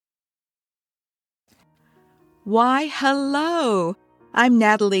Why, hello! I'm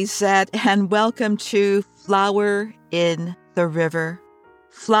Natalie Zett, and welcome to Flower in the River.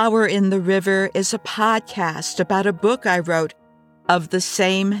 Flower in the River is a podcast about a book I wrote of the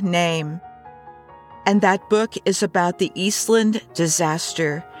same name. And that book is about the Eastland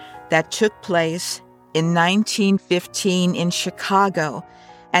disaster that took place in 1915 in Chicago,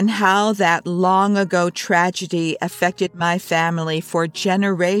 and how that long-ago tragedy affected my family for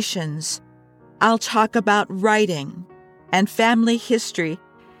generations. I'll talk about writing and family history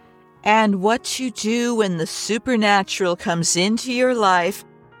and what to do when the supernatural comes into your life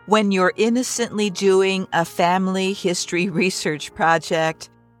when you're innocently doing a family history research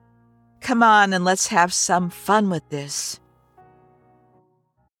project. Come on and let's have some fun with this.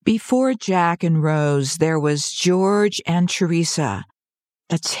 Before Jack and Rose, there was George and Theresa,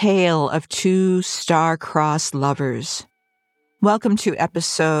 a tale of two star-crossed lovers. Welcome to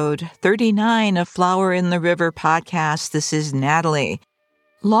episode 39 of Flower in the River podcast. This is Natalie.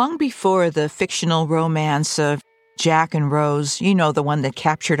 Long before the fictional romance of Jack and Rose, you know, the one that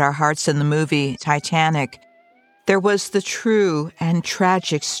captured our hearts in the movie Titanic, there was the true and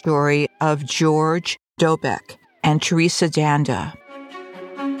tragic story of George Dobek and Theresa Danda.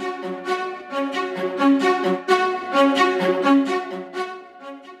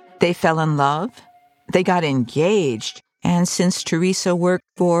 They fell in love, they got engaged, and since Theresa worked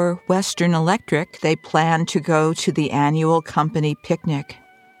for Western Electric, they planned to go to the annual company picnic.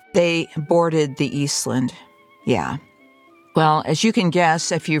 They boarded the Eastland. Yeah. Well, as you can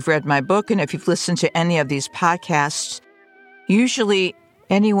guess, if you've read my book and if you've listened to any of these podcasts, usually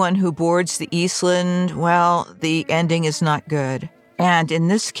anyone who boards the Eastland, well, the ending is not good. And in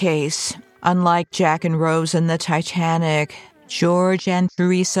this case, unlike Jack and Rose and the Titanic, George and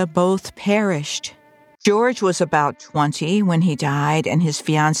Theresa both perished. George was about 20 when he died, and his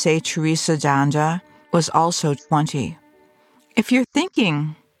fiancée, Theresa Danda, was also 20. If you're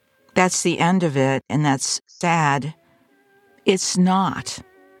thinking that's the end of it and that's sad, it's not.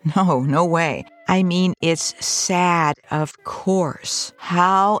 No way. I mean, it's sad, of course.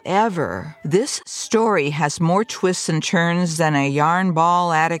 However, this story has more twists and turns than a yarn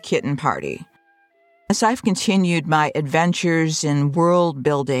ball at a kitten party. As I've continued my adventures in world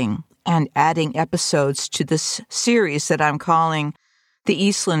building and adding episodes to this series that I'm calling The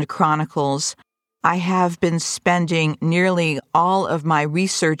Eastland Chronicles, I have been spending nearly all of my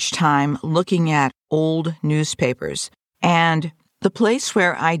research time looking at old newspapers. And the place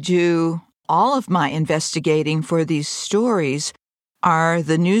where I do all of my investigating for these stories are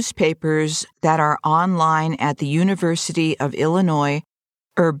the newspapers that are online at the University of Illinois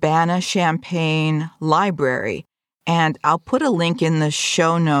Urbana-Champaign Library. And I'll put a link in the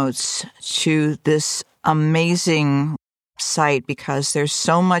show notes to this amazing site because there's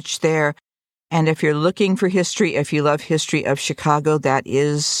so much there. And if you're looking for history, if you love history of Chicago,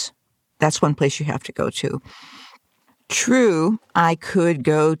 that's one place you have to go to. True, I could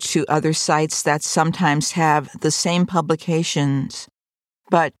go to other sites that sometimes have the same publications,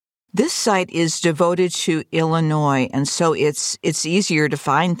 but this site is devoted to Illinois, and so it's easier to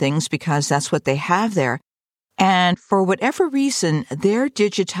find things because that's what they have there. And for whatever reason, their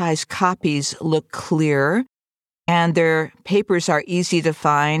digitized copies look clear, and their papers are easy to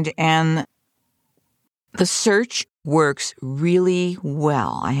find, and the search works really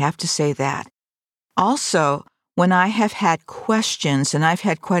well. I have to say that. Also, when I have had questions, and I've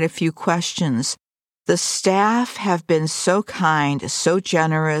had quite a few questions, the staff have been so kind, so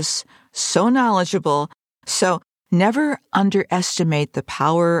generous, so knowledgeable, so never underestimate the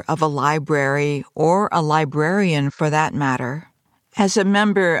power of a library or a librarian for that matter. As a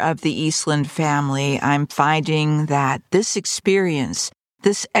member of the Eastland family, I'm finding that this experience,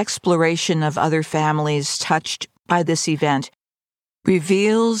 this exploration of other families touched by this event,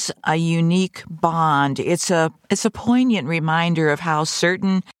 reveals a unique bond. It's a poignant reminder of how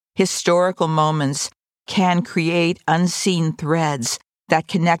certain historical moments can create unseen threads that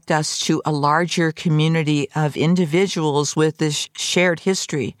connect us to a larger community of individuals with this shared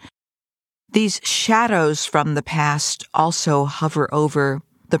history. These shadows from the past also hover over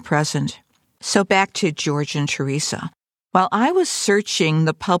the present. So back to George and Theresa. While I was searching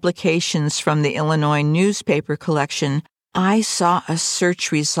the publications from the Illinois newspaper collection, I saw a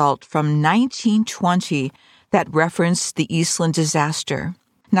search result from 1920 that referenced the Eastland disaster.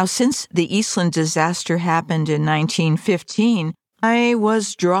 Now, since the Eastland disaster happened in 1915, I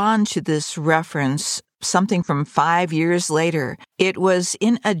was drawn to this reference something from 5 years later. It was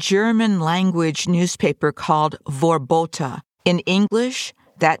in a German-language newspaper called Vorbote. In English,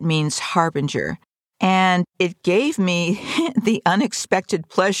 that means harbinger. And it gave me the unexpected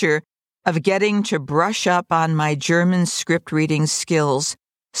pleasure of getting to brush up on my German script reading skills,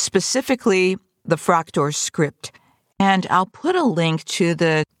 specifically the Fraktur script. And I'll put a link to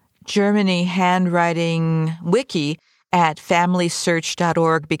the Germany handwriting wiki at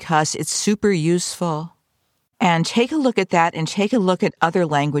familysearch.org because it's super useful. And take a look at that and take a look at other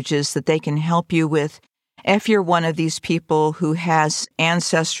languages that they can help you with if you're one of these people who has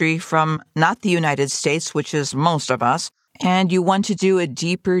ancestry from not the United States, which is most of us, and you want to do a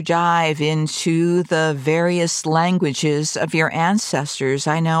deeper dive into the various languages of your ancestors.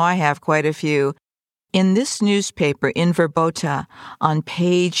 I know I have quite a few. In this newspaper, in Verbota, on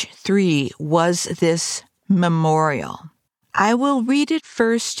page 3, was this memorial. I will read it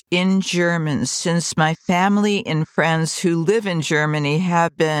first in German, since my family and friends who live in Germany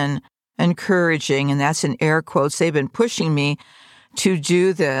have been encouraging, and that's in air quotes, they've been pushing me to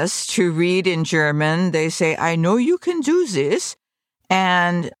do this, to read in German. They say, I know you can do this,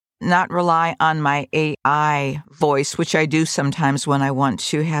 and not rely on my AI voice, which I do sometimes when I want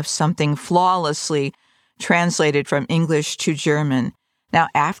to have something flawlessly translated from English to German. Now,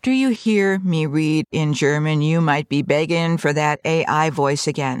 after you hear me read in German, you might be begging for that AI voice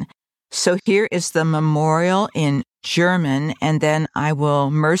again. So here is the memorial in German, and then I will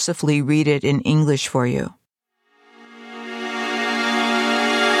mercifully read it in English for you.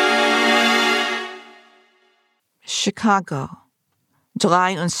 Chicago,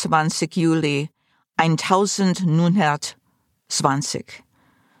 23. Juli 1920.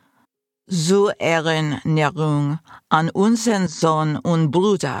 Zur Erinnerung an unseren Sohn und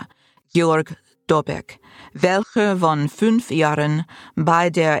Bruder Georg Dobeck, welcher von 5 Jahren bei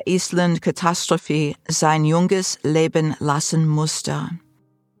der Eastland-Katastrophe sein junges Leben lassen musste.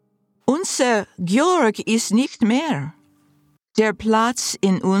 Unser Georg ist nicht mehr. Der Platz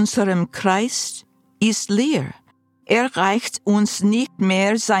in unserem Kreis ist leer. Reicht uns nicht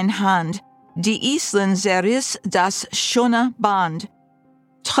mehr seine Hand. Die Eastland zerriss das schöne Band.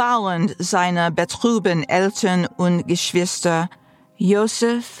 Trauernd seine betrübten Eltern und Geschwister,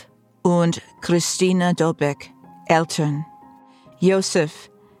 Josef und Christine Dobeck, Eltern.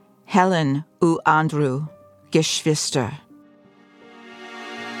 Josef, Helen und Andrew, Geschwister.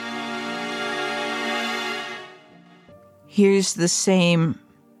 Here's the same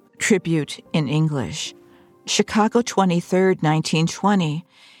tribute in English. Chicago 23rd, 1920.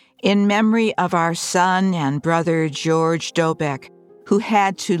 In memory of our son and brother George Dobeck, who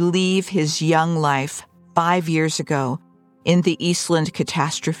had to leave his young life 5 years ago in the Eastland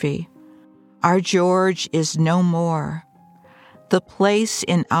catastrophe. Our George is no more. The place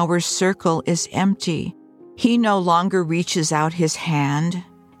in our circle is empty. He no longer reaches out his hand.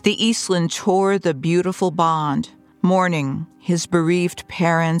 The Eastland tore the beautiful bond, mourning his bereaved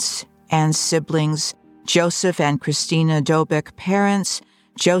parents and siblings, Joseph and Christina Dobeck, parents,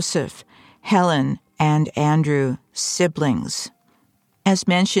 Joseph, Helen, and Andrew, siblings. As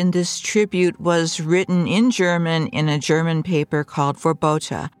mentioned, this tribute was written in German in a German paper called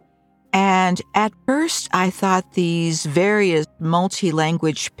Verbota. And at first, I thought these various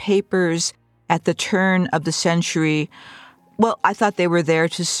multi-language papers at the turn of the century, well, I thought they were there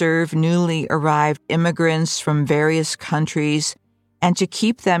to serve newly arrived immigrants from various countries and to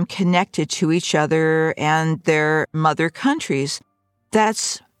keep them connected to each other and their mother countries.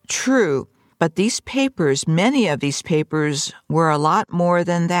 That's true. But these papers, many of these papers, were a lot more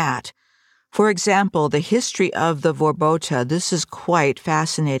than that. For example, the history of the Verbota, this is quite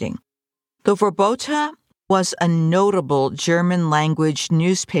fascinating. The Verbota was a notable German-language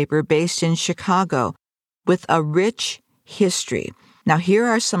newspaper based in Chicago with a rich history. Now, here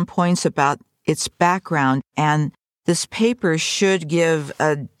are some points about its background, and this paper should give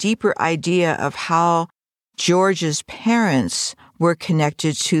a deeper idea of how George's parents were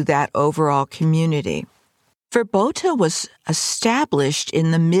connected to that overall community. Verbota was established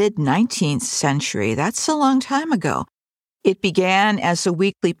in the mid-19th century. That's a long time ago. It began as a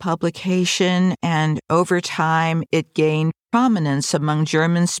weekly publication, and over time it gained prominence among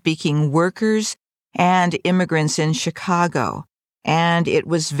German-speaking workers and immigrants in Chicago, and it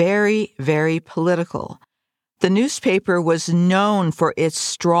was very, very political. The newspaper was known for its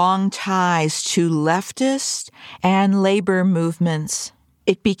strong ties to leftist and labor movements.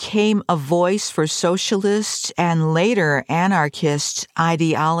 It became a voice for socialist and later anarchist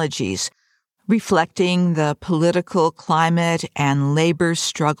ideologies, reflecting the political climate and labor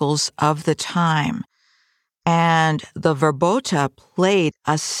struggles of the time. And the Verbota played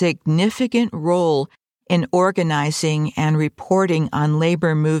a significant role in organizing and reporting on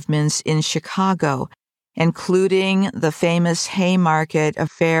labor movements in Chicago, including the famous Haymarket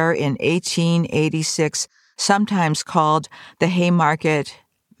Affair in 1886, sometimes called the Haymarket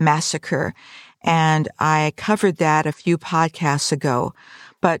massacre, and I covered that a few podcasts ago.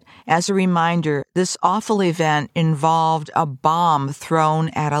 But as a reminder, this awful event involved a bomb thrown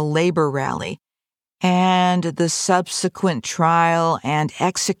at a labor rally, and the subsequent trial and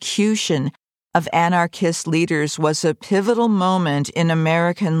execution of anarchist leaders was a pivotal moment in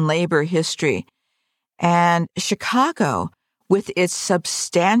American labor history. And Chicago, with its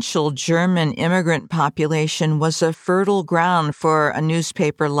substantial German immigrant population, was a fertile ground for a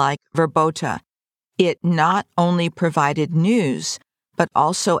newspaper like Verbota. It not only provided news, but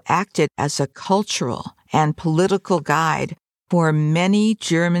also acted as a cultural and political guide for many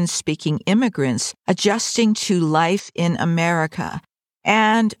German-speaking immigrants adjusting to life in America.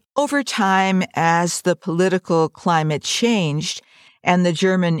 And over time, as the political climate changed and the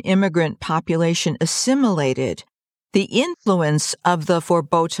German immigrant population assimilated, the influence of the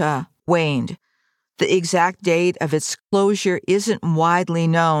Verbota waned. The exact date of its closure isn't widely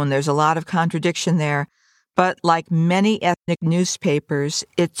known. There's a lot of contradiction there. But like many ethnic newspapers,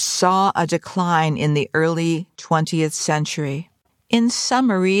 it saw a decline in the early 20th century. In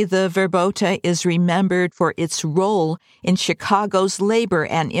summary, the Verbota is remembered for its role in Chicago's labor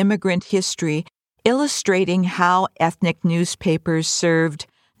and immigrant history, illustrating how ethnic newspapers served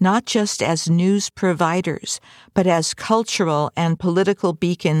not just as news providers, but as cultural and political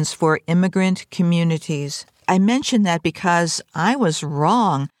beacons for immigrant communities. I mention that because I was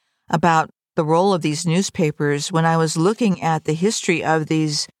wrong about the role of these newspapers. When I was looking at the history of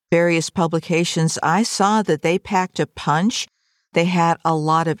these various publications, I saw that they packed a punch, they had a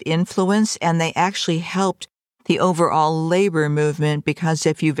lot of influence, and they actually helped the overall labor movement, because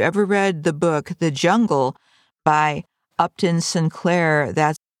if you've ever read the book The Jungle by Upton Sinclair,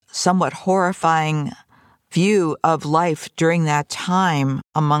 that somewhat horrifying view of life during that time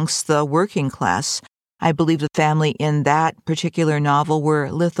amongst the working class. I believe the family in that particular novel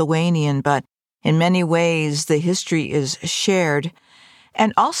were Lithuanian, but in many ways the history is shared.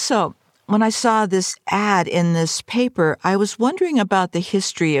 And also, when I saw this ad in this paper, I was wondering about the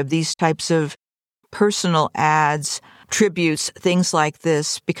history of these types of personal ads, tributes, things like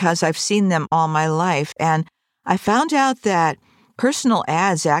this, because I've seen them all my life. And I found out that personal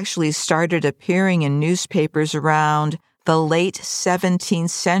ads actually started appearing in newspapers around the late 17th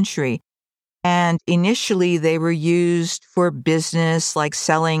century. And initially they were used for business, like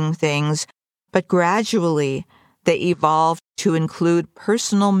selling things, but gradually they evolved to include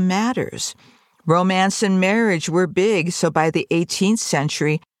personal matters. Romance and marriage were big, so by the 18th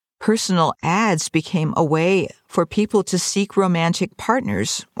century, personal ads became a way for people to seek romantic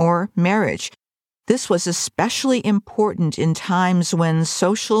partners or marriage. This was especially important in times when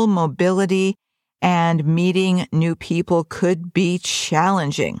social mobility and meeting new people could be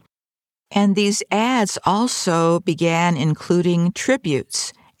challenging. And these ads also began including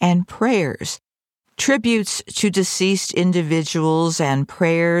tributes and prayers. Tributes to deceased individuals and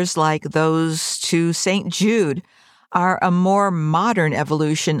prayers like those to St. Jude are a more modern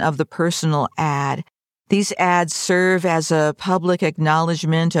evolution of the personal ad. These ads serve as a public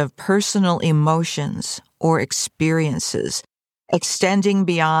acknowledgement of personal emotions or experiences, extending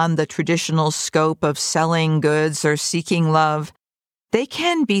beyond the traditional scope of selling goods or seeking love. They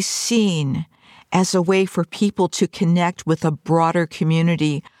can be seen as a way for people to connect with a broader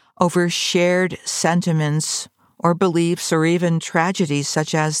community over shared sentiments or beliefs or even tragedies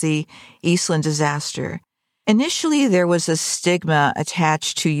such as the Eastland disaster. Initially, there was a stigma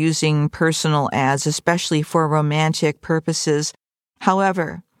attached to using personal ads, especially for romantic purposes.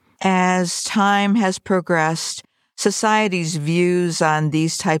 However, as time has progressed, society's views on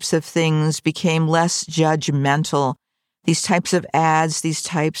these types of things became less judgmental. These types of ads, these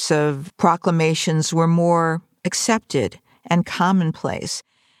types of proclamations were more accepted and commonplace.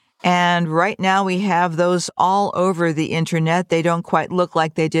 And right now we have those all over the internet. They don't quite look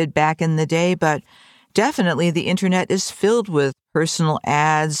like they did back in the day, but definitely the internet is filled with personal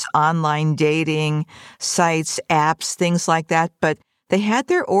ads, online dating, sites, apps, things like that. But they had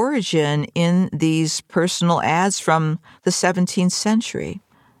their origin in these personal ads from the 17th century.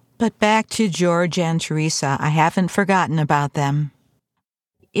 But back to George and Theresa, I haven't forgotten about them.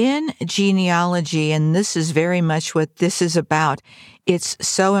 In genealogy, and this is very much what this is about, it's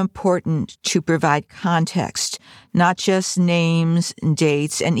so important to provide context, not just names,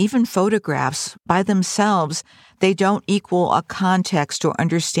 dates, and even photographs. By themselves, they don't equal a context or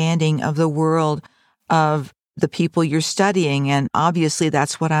understanding of the world of the people you're studying, and obviously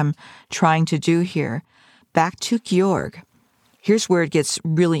that's what I'm trying to do here. Back to Georg. Here's where it gets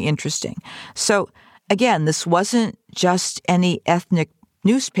really interesting. So, again, this wasn't just any ethnic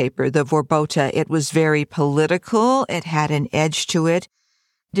newspaper, the Verbota. It was very political. It had an edge to it.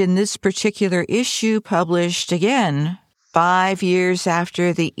 In this particular issue, published again 5 years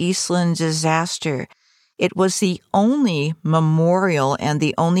after the Eastland disaster, it was the only memorial and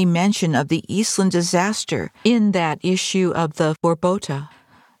the only mention of the Eastland disaster in that issue of the Forbota.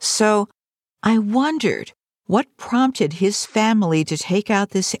 So I wondered what prompted his family to take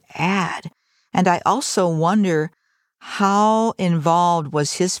out this ad. And I also wonder how involved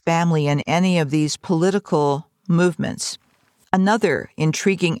was his family in any of these political movements. Another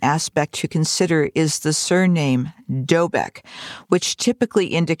intriguing aspect to consider is the surname Dobek, which typically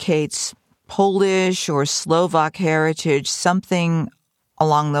indicates Polish or Slovak heritage, something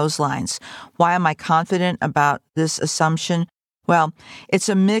along those lines. Why am I confident about this assumption? Well, it's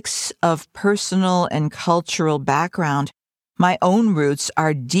a mix of personal and cultural background. My own roots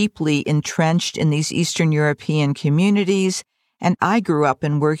are deeply entrenched in these Eastern European communities, and I grew up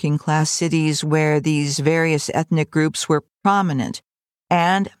in working-class cities where these various ethnic groups were prominent.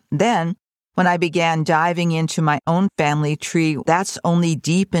 And then, when I began diving into my own family tree, that's only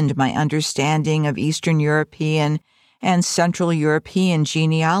deepened my understanding of Eastern European and Central European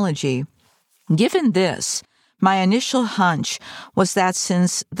genealogy. Given this, my initial hunch was that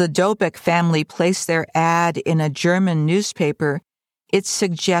since the Dobek family placed their ad in a German newspaper, it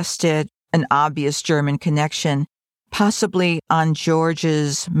suggested an obvious German connection, possibly on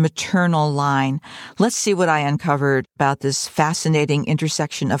George's maternal line. Let's see what I uncovered about this fascinating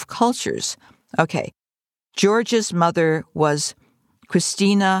intersection of cultures. Okay, George's mother was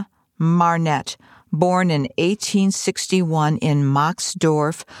Christina Marnet, born in 1861 in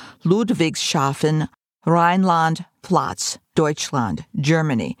Maxdorf, Ludwigshafen, Rhineland-Pfalz, Deutschland,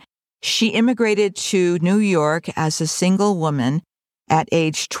 Germany. She immigrated to New York as a single woman at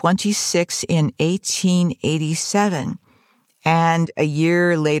age 26 in 1887, and a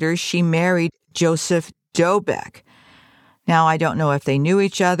year later she married Joseph Dobek. Now, I don't know if they knew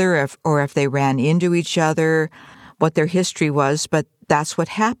each other or if they ran into each other, what their history was, but that's what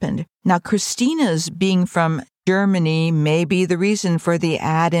happened. Now, Christina's being from Germany may be the reason for the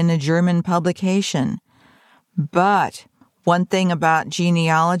ad in a German publication. But one thing about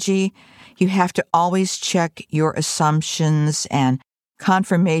genealogy, you have to always check your assumptions and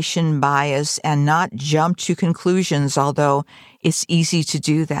confirmation bias and not jump to conclusions, although it's easy to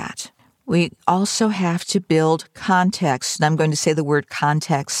do that. We also have to build context, and I'm going to say the word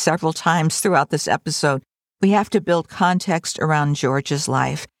context several times throughout this episode. We have to build context around George's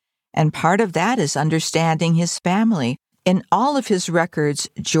life, and part of that is understanding his family. In all of his records,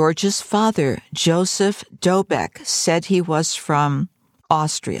 George's father, Joseph Dobek, said he was from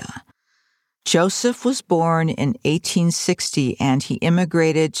Austria. Joseph was born in 1860 and he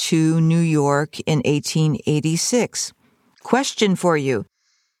immigrated to New York in 1886. Question for you.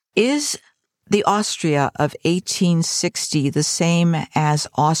 Is the Austria of 1860 the same as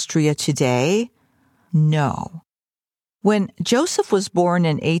Austria today? No. When Joseph was born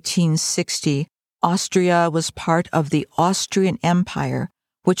in 1860, Austria was part of the Austrian Empire,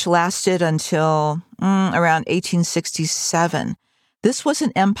 which lasted until around 1867. This was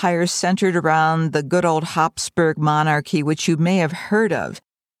an empire centered around the good old Habsburg monarchy, which you may have heard of.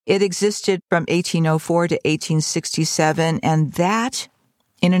 It existed from 1804 to 1867, and that,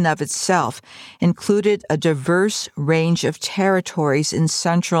 in and of itself, included a diverse range of territories in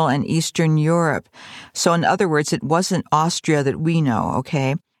Central and Eastern Europe. So in other words, it wasn't Austria that we know,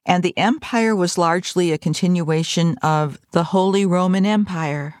 okay? And the empire was largely a continuation of the Holy Roman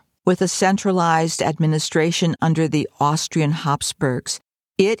Empire, with a centralized administration under the Austrian Habsburgs.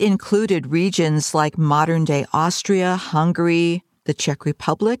 It included regions like modern-day Austria, Hungary, the Czech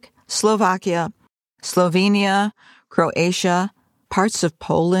Republic, Slovakia, Slovenia, Croatia, parts of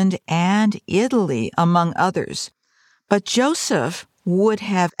Poland, and Italy, among others. But Joseph would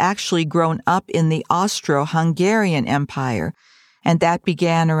have actually grown up in the Austro-Hungarian Empire, and that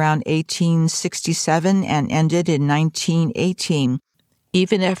began around 1867 and ended in 1918.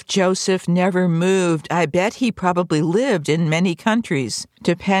 Even if Joseph never moved, I bet he probably lived in many countries,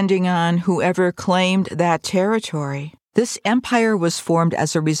 depending on whoever claimed that territory. This empire was formed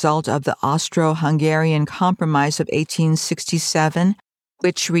as a result of the Austro-Hungarian Compromise of 1867,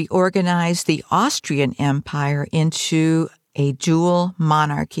 which reorganized the Austrian Empire into a dual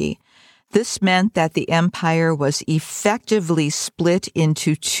monarchy. This meant that the empire was effectively split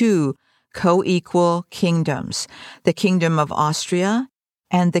into two co-equal kingdoms, the Kingdom of Austria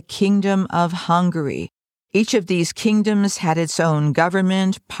and the Kingdom of Hungary. Each of these kingdoms had its own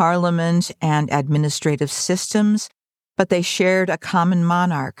government, parliament, and administrative systems, but they shared a common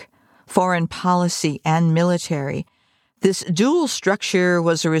monarch, foreign policy, and military. This dual structure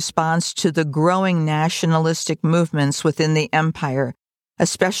was a response to the growing nationalistic movements within the empire,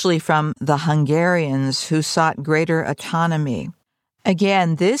 especially from the Hungarians who sought greater autonomy.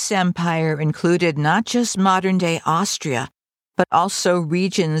 Again, this empire included not just modern-day Austria, but also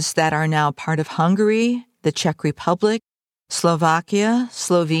regions that are now part of Hungary, the Czech Republic, Slovakia,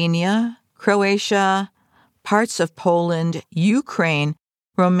 Slovenia, Croatia, parts of Poland, Ukraine,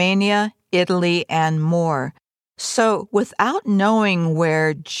 Romania, Italy, and more. So, without knowing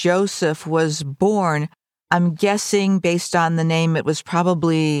where Joseph was born, I'm guessing based on the name it was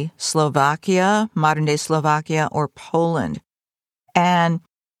probably Slovakia, modern-day Slovakia, or Poland. And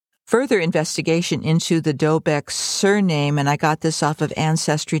further investigation into the Dobek surname, and I got this off of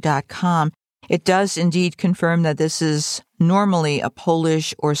Ancestry.com, it does indeed confirm that this is normally a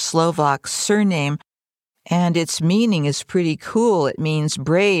Polish or Slovak surname, and its meaning is pretty cool. It means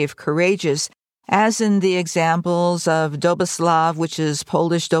brave, courageous, as in the examples of Doboslav, which is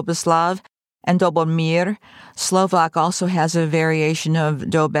Polish Doboslav, and Dobromir. Slovak also has a variation of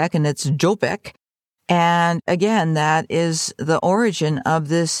Dobek, and it's Dobek. And again, that is the origin of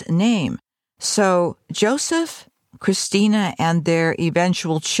this name. So Joseph, Christina, and their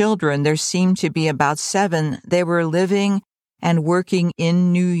eventual children, there seemed to be about 7, they were living and working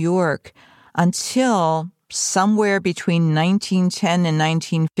in New York until somewhere between 1910 and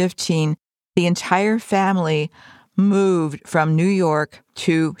 1915, the entire family moved from New York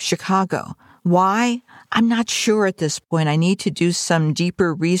to Chicago. Why? I'm not sure at this point. I need to do some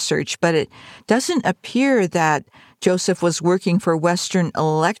deeper research, but it doesn't appear that Joseph was working for Western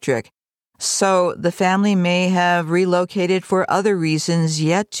Electric. So the family may have relocated for other reasons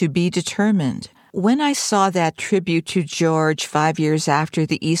yet to be determined. When I saw that tribute to George 5 years after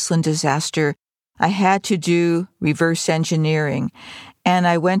the Eastland disaster, I had to do reverse engineering, and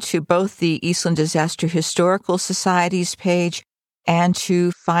I went to both the Eastland Disaster Historical Society's page and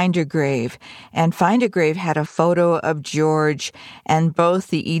to Find a Grave. And Find a Grave had a photo of George, and both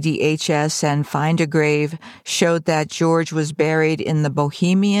the EDHS and Find a Grave showed that George was buried in the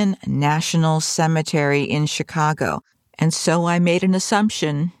Bohemian National Cemetery in Chicago. And so I made an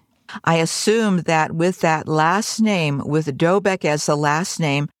assumption. I assumed that with that last name, with Dobek as the last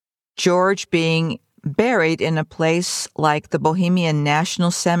name, George being buried in a place like the Bohemian National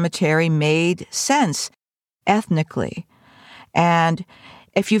Cemetery made sense ethnically. And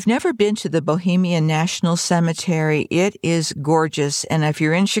if you've never been to the Bohemian National Cemetery, it is gorgeous. And if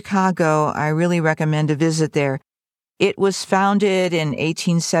you're in Chicago, I really recommend a visit there. It was founded in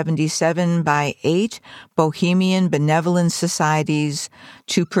 1877 by 8 Bohemian benevolent societies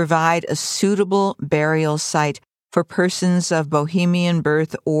to provide a suitable burial site for persons of Bohemian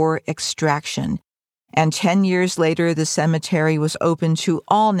birth or extraction. And 10 years later, the cemetery was open to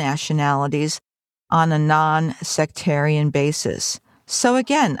all nationalities on a non-sectarian basis. So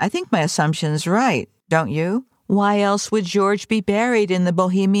again, I think my assumption's right, don't you? Why else would George be buried in the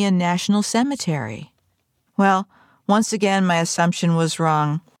Bohemian National Cemetery? Well, once again, my assumption was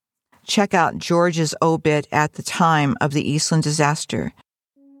wrong. Check out George's obit at the time of the Eastland disaster.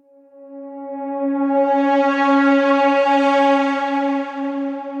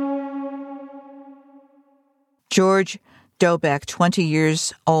 George Dobek, 20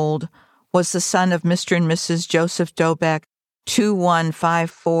 years old, was the son of Mr. and Mrs. Joseph Dobek,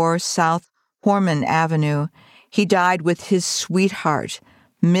 2154 South Horman Avenue. He died with his sweetheart,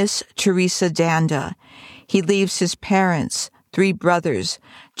 Miss Theresa Danda. He leaves his parents, 3 brothers,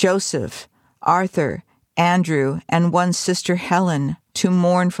 Joseph, Arthur, Andrew, and 1 sister, Helen, to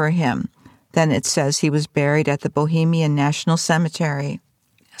mourn for him. Then it says he was buried at the Bohemian National Cemetery.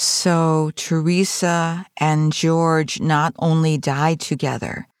 So Theresa and George not only died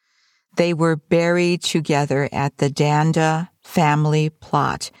together, they were buried together at the Danda family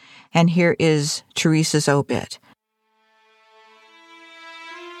plot. And here is Theresa's obit.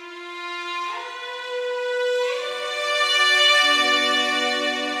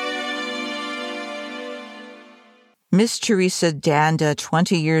 Miss Theresa Danda,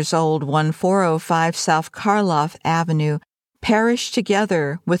 20 years old, 1405 South Karloff Avenue, perished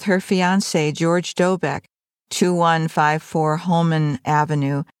together with her fiancé, George Dobek, 2154 Holman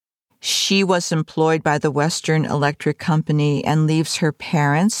Avenue. She was employed by the Western Electric Company and leaves her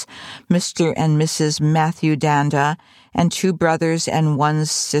parents, Mr. and Mrs. Matthew Danda, and 2 brothers and 1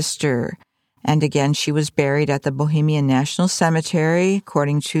 sister. And again, she was buried at the Bohemian National Cemetery,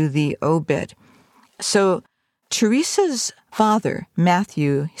 according to the obit. So Theresa's father,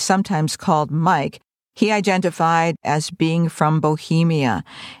 Matthew, sometimes called Mike, he identified as being from Bohemia,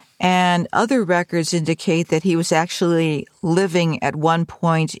 and other records indicate that he was actually living at one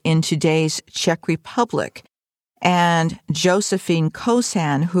point in today's Czech Republic. And Josephine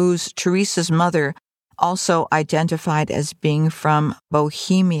Kosan, who's Theresa's mother, also identified as being from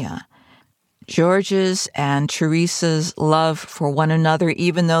Bohemia. George's and Theresa's love for one another,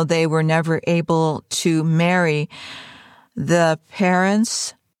 even though they were never able to marry, the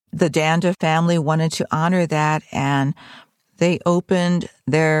parents, the Danda family, wanted to honor that, and they opened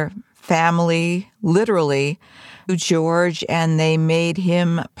their family literally to George, and they made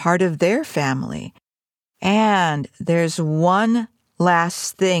him part of their family. And there's one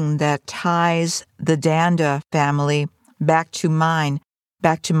last thing that ties the Danda family back to mine,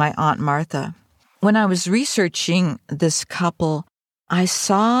 back to my Aunt Martha. When I was researching this couple, I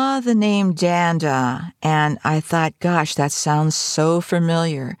saw the name Danda, and I thought, gosh, that sounds so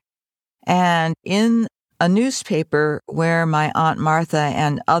familiar. And in a newspaper where my Aunt Martha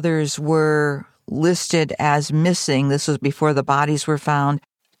and others were listed as missing, this was before the bodies were found,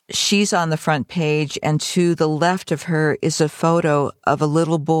 she's on the front page, and to the left of her is a photo of a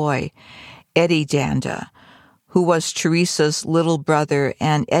little boy, Eddie Danda, who was Theresa's little brother,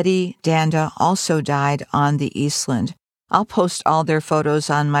 and Eddie Danda also died on the Eastland. I'll post all their photos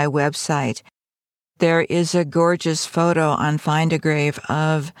on my website. There is a gorgeous photo on Find a Grave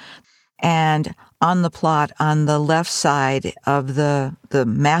and on the plot on the left side of the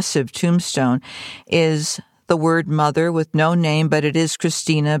massive tombstone is the word mother with no name, but it is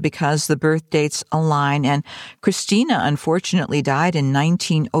Christina because the birth dates align. And Christina unfortunately died in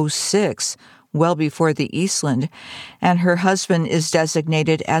 1906, well before the Eastland, and her husband is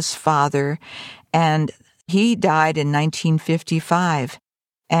designated as father, and he died in 1955.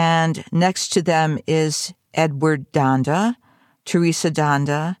 And next to them is Edward Danda, Theresa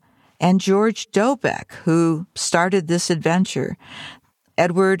Danda, and George Dobeck, who started this adventure.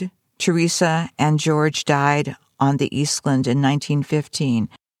 Edward, Theresa, and George died on the Eastland in 1915.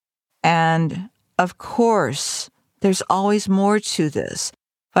 And of course, there's always more to this.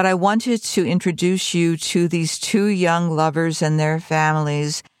 But I wanted to introduce you to these two young lovers and their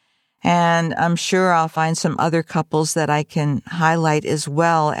families, and I'm sure I'll find some other couples that I can highlight as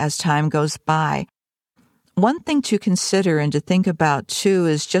well as time goes by. One thing to consider and to think about, too,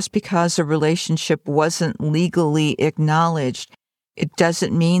 is just because a relationship wasn't legally acknowledged, it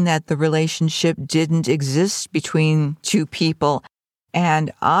doesn't mean that the relationship didn't exist between two people.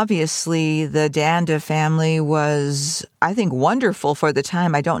 And obviously, the Danda family was, I think, wonderful for the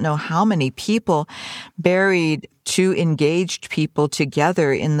time. I don't know how many people buried two engaged people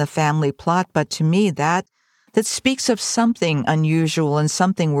together in the family plot, but to me, that speaks of something unusual and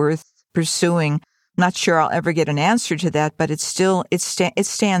something worth pursuing. Not sure I'll ever get an answer to that, but it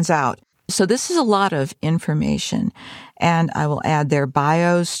stands out. So this is a lot of information, and I will add their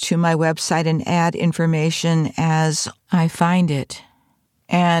bios to my website and add information as I find it.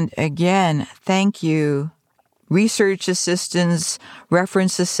 And again, thank you, research assistants,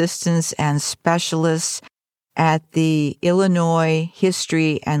 reference assistants, and specialists at the Illinois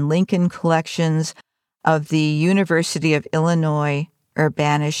History and Lincoln Collections of the University of Illinois,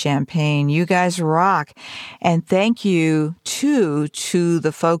 Urbana-Champaign. You guys rock. And thank you, too, to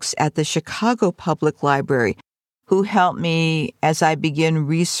the folks at the Chicago Public Library who helped me as I begin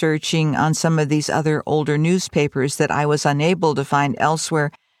researching on some of these other older newspapers that I was unable to find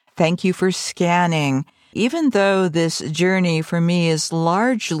elsewhere. Thank you for scanning. Even though this journey for me is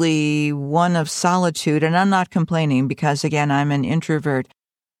largely one of solitude, and I'm not complaining because, again, I'm an introvert,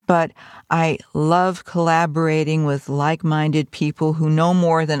 but I love collaborating with like-minded people who know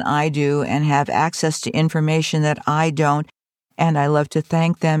more than I do and have access to information that I don't. And I love to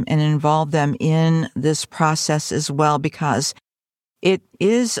thank them and involve them in this process as well, because it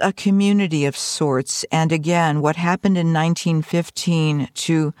is a community of sorts. And again, what happened in 1915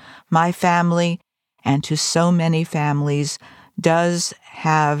 to my family and to so many families does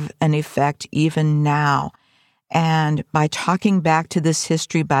have an effect even now. And by talking back to this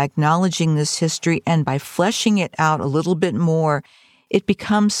history, by acknowledging this history, and by fleshing it out a little bit more, it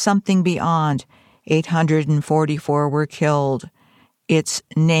becomes something beyond 844 were killed. It's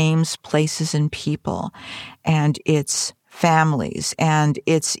names, places, and people, and it's families, and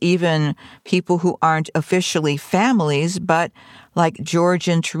it's even people who aren't officially families, but like George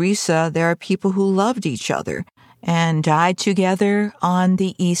and Theresa, there are people who loved each other and died together on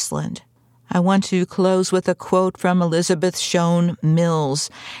the Eastland. I want to close with a quote from Elizabeth Shown Mills,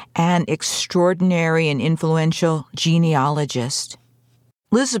 an extraordinary and influential genealogist.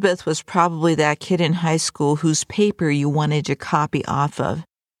 Elizabeth was probably that kid in high school whose paper you wanted to copy off of.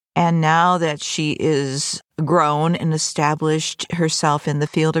 And now that she is grown and established herself in the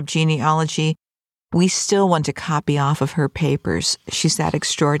field of genealogy, we still want to copy off of her papers. She's that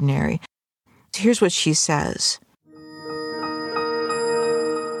extraordinary. Here's what she says.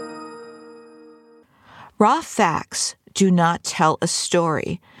 Raw facts do not tell a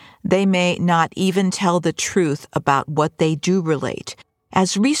story. They may not even tell the truth about what they do relate.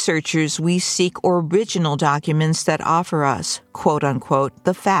 As researchers, we seek original documents that offer us, quote unquote,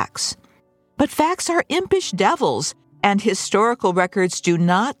 the facts. But facts are impish devils, and historical records do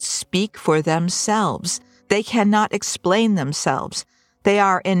not speak for themselves. They cannot explain themselves. They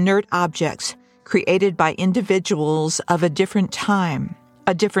are inert objects created by individuals of a different time,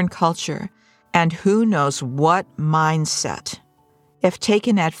 a different culture, and who knows what mindset. If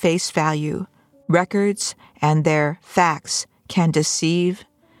taken at face value, records and their facts can deceive,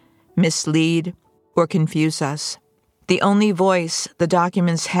 mislead, or confuse us. The only voice the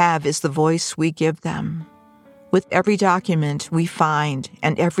documents have is the voice we give them. With every document we find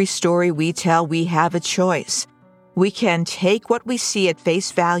and every story we tell, we have a choice. We can take what we see at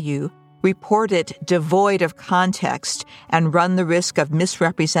face value, report it devoid of context, and run the risk of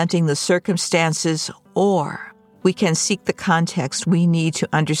misrepresenting the circumstances, or we can seek the context we need to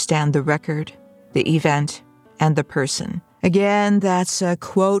understand the record, the event, and the person. Again, that's a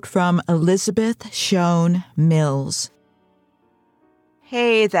quote from Elizabeth Shown Mills.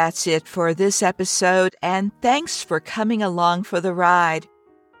 Hey, that's it for this episode, and thanks for coming along for the ride.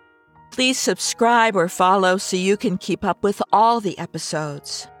 Please subscribe or follow so you can keep up with all the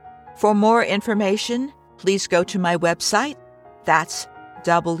episodes. For more information, please go to my website. That's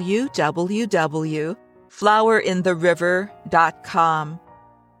www.flowerintheriver.com.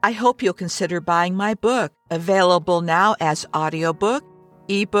 I hope you'll consider buying my book, available now as audiobook,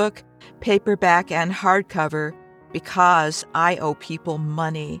 ebook, paperback, and hardcover, because I owe people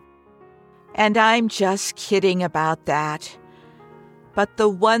money. And I'm just kidding about that. But the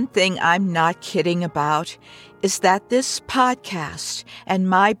one thing I'm not kidding about is that this podcast and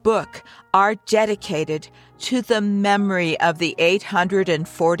my book are dedicated to the memory of the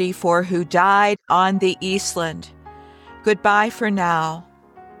 844 who died on the Eastland. Goodbye for now.